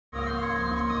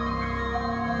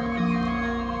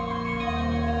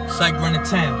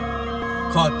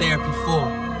CycRunTheTown Car Therapy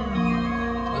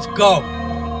 4. Let's go.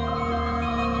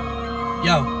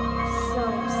 Yo.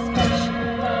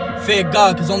 Fear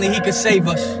God, cause only He can save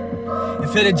us. And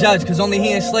fear the judge, cause only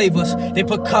He enslave us. They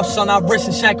put cuffs on our wrists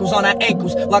and shackles on our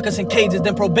ankles. Lock us in cages,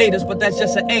 then probate us, but that's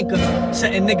just an anchor.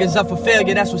 Setting niggas up for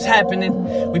failure, that's what's happening.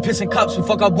 We pissing cups, we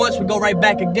fuck up once, we go right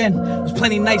back again. Was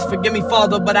plenty nice, forgive me,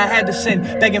 Father, but I had to sin.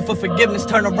 Begging for forgiveness,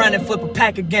 turn around and flip a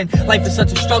pack again. Life is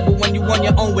such a struggle when you on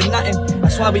your own with nothing.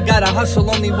 That's why we gotta hustle,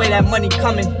 only way that money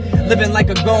coming. Living like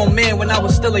a grown man when I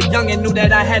was still a youngin'. Knew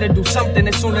that I had to do something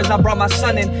as soon as I brought my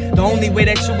son in. The only way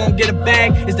that you gon' get a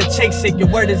bag is to chase it. Your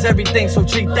word is everything, so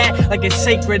treat that like it's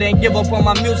sacred. And give up on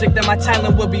my music, then my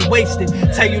talent will be wasted.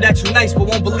 Tell you that you nice, but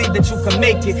won't believe that you can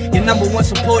make it. Your number one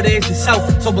supporter is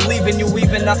yourself, so believe in you.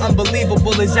 Even the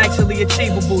unbelievable is actually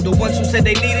achievable. The ones who said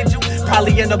they needed you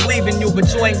probably end up leaving you,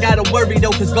 but you ain't gotta worry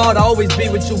though, cause God will always be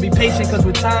with you. Be patient, cause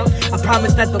with time, I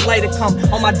promise that the light will come.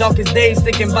 On my darkest days,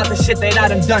 thinking about the shit that I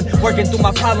done done. Working through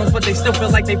my problems, but they still feel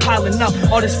like they piling up.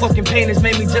 All this fucking pain has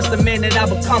made me just the man that I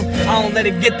become. I don't let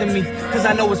it get to me, cause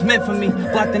I know it's meant for me.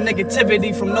 Block the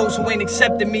negativity from those who ain't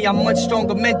accepting me. I'm much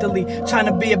stronger mentally, trying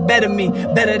to be a better me.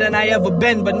 Better than I ever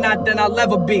been, but not than I'll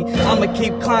ever be. I'ma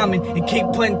keep climbing and keep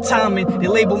putting time in. They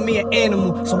label me an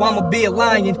animal, so I'ma be a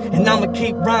lion. And I'ma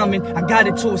keep rhyming, I got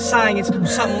it to a science. I'm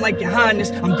something like your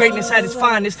highness, I'm greatness at its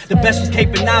finest. The best was Cape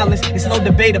and Islands, there's no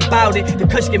debate about it. The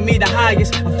kush give me the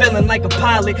highest, I'm feeling like a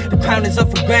pilot. The crown is up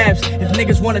for grabs, if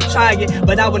niggas wanna try it,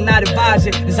 but I would not advise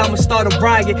it, cause I'ma start a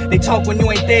riot. They talk when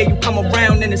you ain't there, you come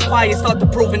around and it's quiet. Start to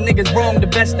proving niggas wrong, the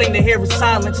best thing to hear is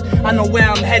silence. I know where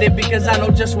I'm headed because I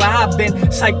know just where I've been.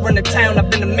 CycRunTheTown,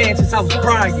 I've been a man since I was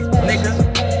Brian, nigga.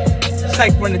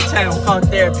 CycRunTheTown Car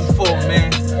Therapy 4,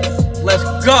 man.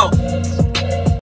 Let's go.